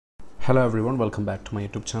Hello everyone, welcome back to my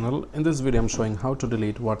YouTube channel. In this video I'm showing how to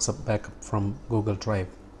delete WhatsApp backup from Google Drive.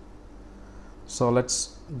 So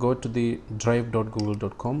let's go to the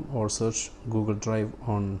drive.google.com or search Google Drive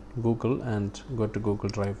on Google and go to Google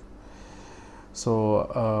Drive.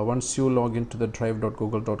 So once you log into the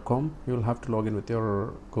drive.google.com, you will have to log in with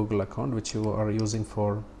your Google account which you are using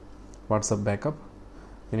for WhatsApp backup.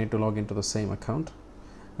 You need to log into the same account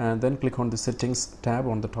and then click on the settings tab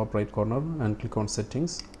on the top right corner and click on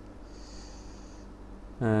settings.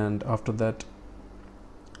 And after that,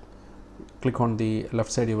 click on the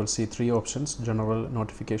left side. You will see three options: general,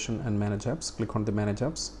 notification and manage apps. Click on the manage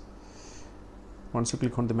apps. Once you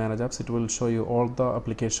click on the manage apps, it will show you all the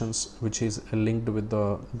applications which is linked with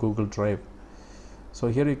the Google Drive. So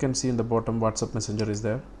here you can see in the bottom WhatsApp Messenger is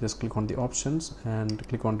there. Just click on the options and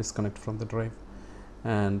click on disconnect from the drive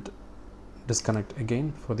and disconnect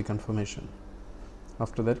again for the confirmation.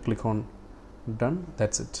 After that, click on done.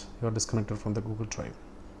 That's it, you are disconnected from the Google Drive.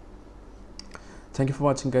 Thank you for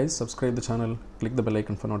watching guys. Subscribe the channel, click the bell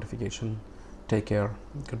icon for notification. Take care,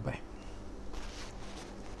 goodbye.